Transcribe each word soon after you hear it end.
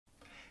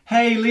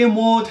Hey, Liam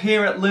Ward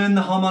here at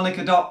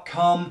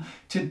LearnTheHarmonica.com.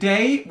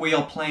 Today we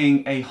are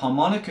playing a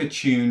harmonica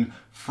tune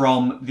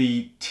from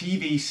the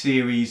TV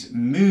series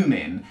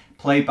Moomin,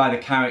 played by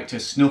the character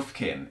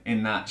Snufkin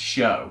in that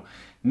show.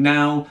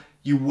 Now,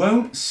 you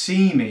won't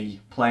see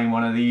me playing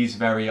one of these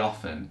very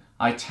often.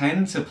 I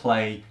tend to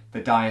play the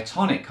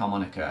diatonic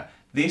harmonica.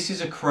 This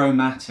is a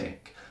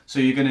chromatic, so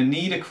you're going to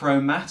need a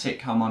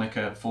chromatic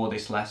harmonica for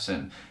this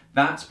lesson.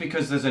 That's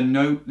because there's a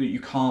note that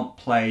you can't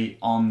play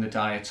on the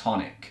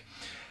diatonic.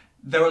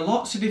 There are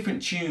lots of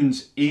different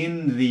tunes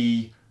in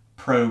the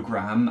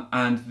program,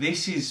 and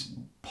this is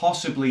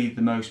possibly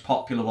the most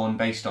popular one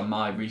based on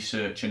my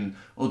research and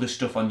other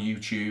stuff on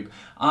YouTube.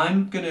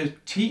 I'm going to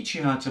teach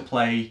you how to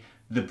play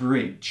the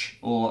bridge,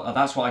 or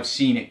that's what I've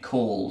seen it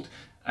called.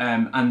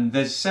 And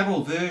there's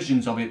several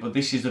versions of it, but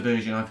this is the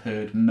version I've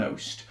heard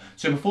most.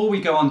 So before we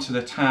go on to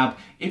the tab,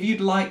 if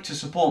you'd like to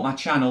support my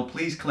channel,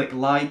 please click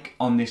like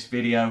on this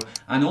video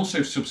and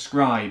also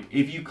subscribe.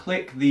 If you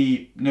click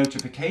the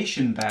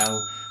notification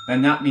bell,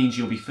 then that means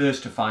you'll be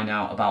first to find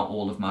out about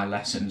all of my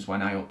lessons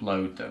when I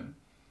upload them.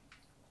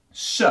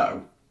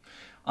 So,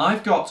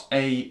 I've got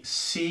a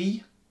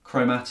C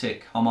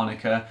chromatic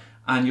harmonica,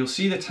 and you'll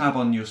see the tab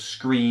on your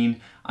screen.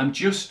 I'm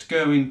just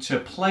going to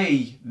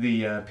play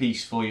the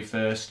piece for you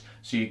first,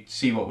 so you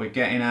see what we're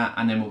getting at,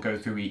 and then we'll go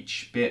through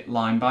each bit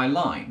line by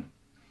line.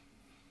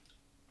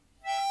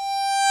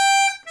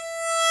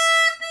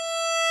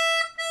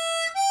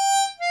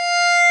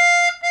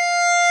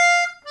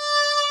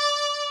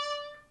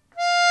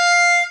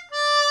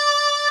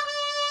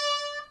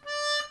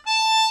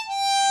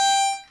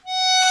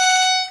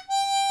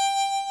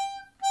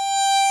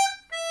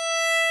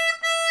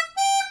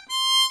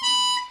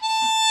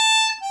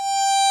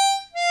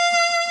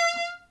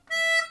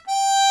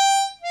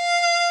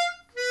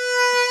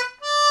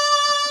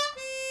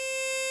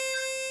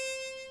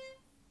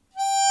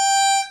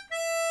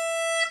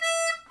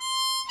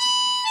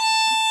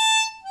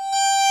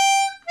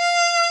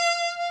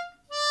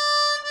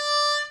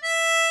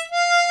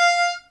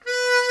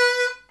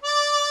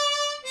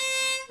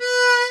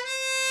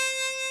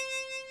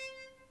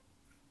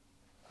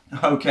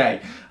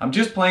 Okay, I'm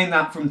just playing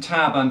that from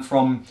tab and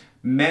from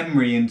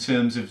memory in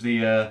terms of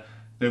the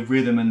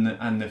rhythm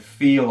and the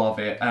feel of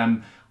it.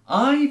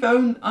 I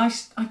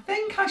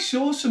think I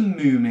saw some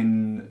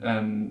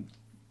Moomin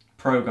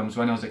programs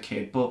when I was a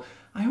kid, but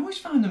I always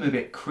found them a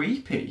bit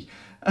creepy.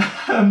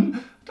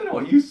 I don't know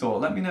what you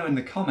thought. Let me know in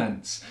the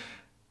comments.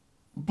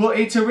 But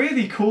it's a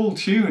really cool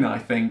tune, I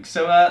think.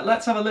 So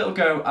let's have a little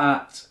go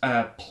at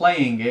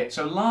playing it.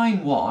 So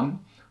line 1.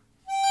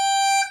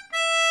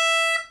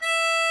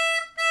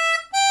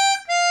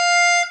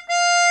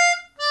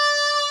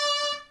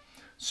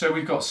 So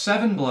we've got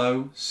 7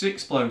 blow,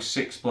 6 blow,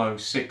 6 blow,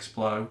 6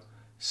 blow,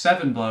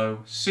 7 blow,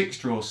 6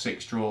 draw,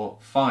 6 draw,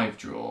 5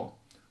 draw.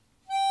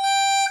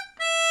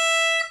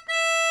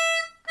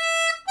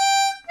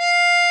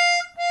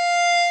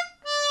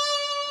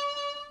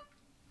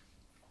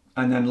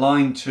 And then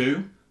line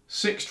 2,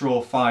 6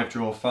 draw, 5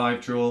 draw,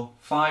 5 draw,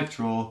 5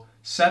 draw,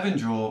 7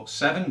 draw,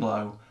 7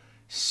 blow,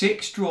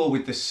 6 draw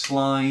with the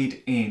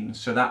slide in,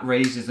 so that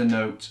raises the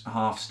note a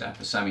half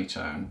step, a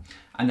semitone,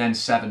 and then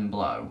 7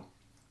 blow.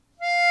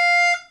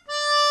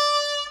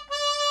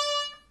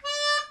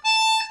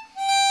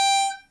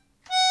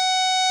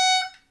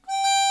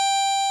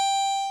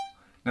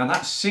 Now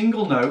that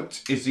single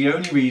note is the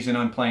only reason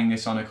I'm playing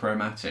this on a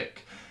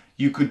chromatic.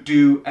 You could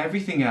do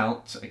everything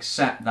else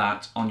except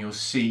that on your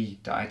C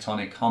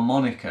diatonic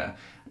harmonica,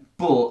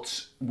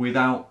 but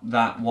without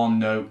that one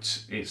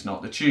note it's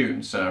not the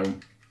tune, so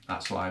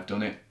that's why I've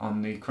done it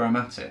on the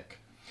chromatic.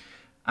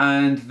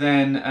 And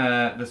then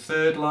the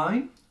third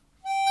line.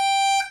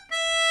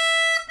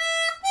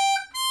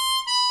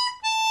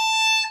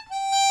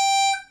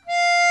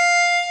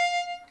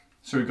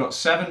 So we've got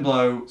 7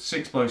 blow,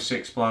 6 blow,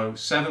 6 blow,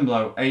 7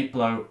 blow, 8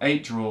 blow,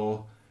 8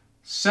 draw,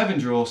 7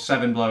 draw,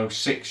 7 blow,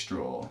 6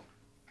 draw.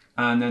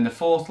 And then the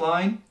fourth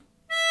line.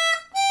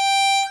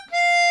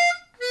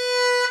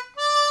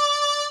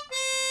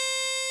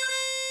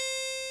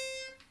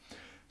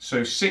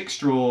 So 6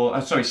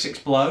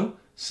 blow,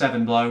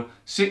 7 blow,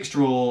 6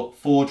 draw,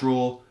 4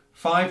 draw,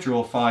 5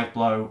 draw, 5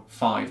 blow,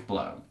 5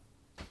 blow.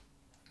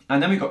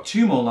 And then we've got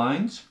 2 more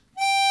lines.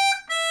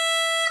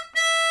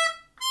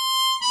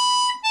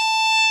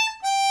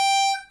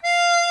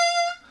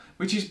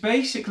 Which is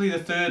basically the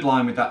third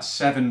line with that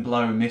 7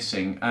 blow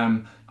missing.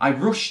 I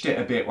rushed it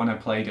a bit when I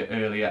played it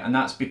earlier, and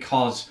that's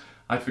because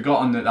I'd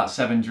forgotten that that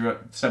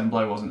 7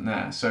 blow wasn't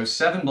there. So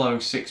 7 blow,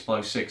 6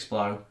 blow, 6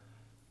 blow,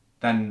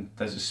 then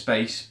there's a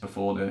space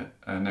before the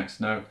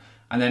next note,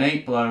 and then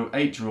 8 blow,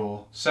 8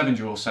 draw, 7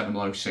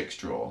 blow, 6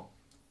 draw.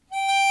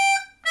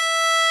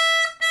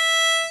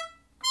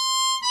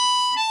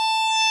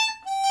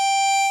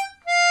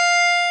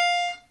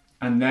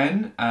 And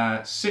then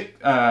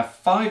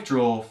 5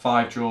 draw,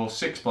 5 draw,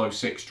 6 blow,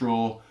 6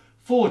 draw,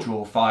 4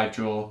 draw, 5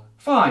 draw,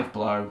 5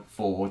 blow,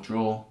 4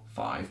 draw,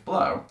 5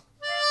 blow.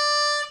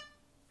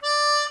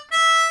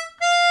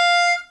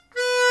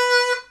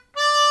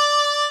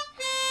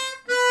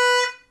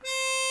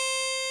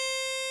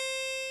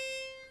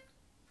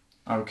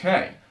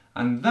 Okay,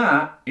 and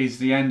that is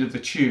the end of the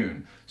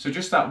tune. So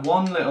just that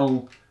one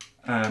little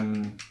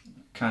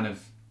kind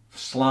of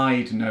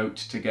slide note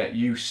to get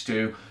used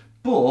to,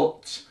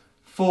 but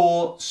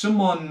for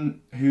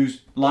someone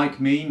who's like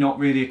me, not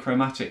really a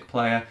chromatic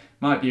player,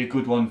 might be a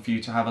good one for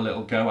you to have a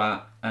little go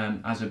at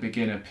as a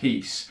beginner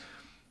piece.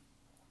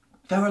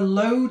 There are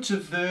loads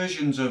of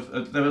versions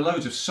of, there are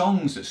loads of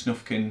songs that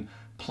Snufkin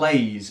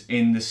plays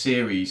in the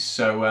series,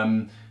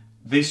 so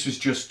this was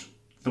just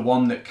the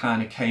one that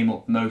kind of came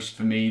up most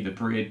for me, the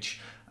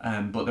bridge,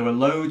 but there are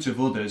loads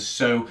of others,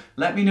 so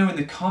let me know in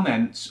the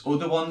comments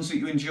other ones that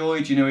you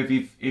enjoyed. You know, if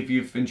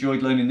you've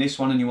enjoyed learning this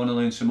one and you want to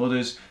learn some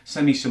others,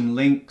 send me some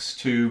links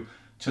to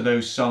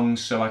those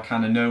songs so I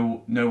kind of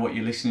know what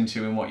you're listening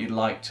to and what you'd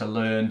like to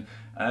learn.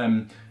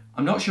 I'm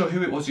not sure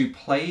who it was who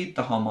played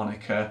the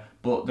harmonica,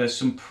 but there's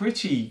some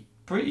pretty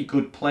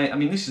good play. I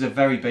mean, this is a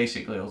very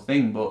basic little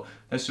thing, but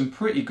there's some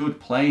pretty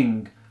good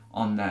playing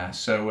on there.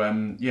 So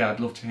yeah, I'd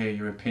love to hear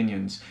your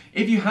opinions.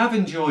 If you have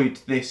enjoyed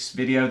this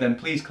video, then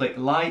please click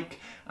like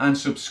and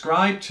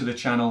subscribe to the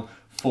channel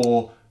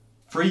for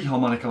free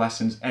harmonica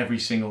lessons every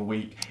single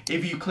week.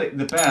 If you click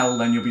the bell,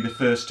 then you'll be the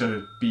first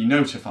to be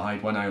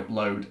notified when I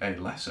upload a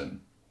lesson.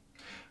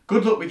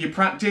 Good luck with your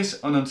practice,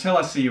 and until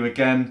I see you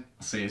again,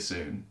 I'll see you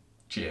soon.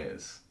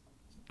 Cheers.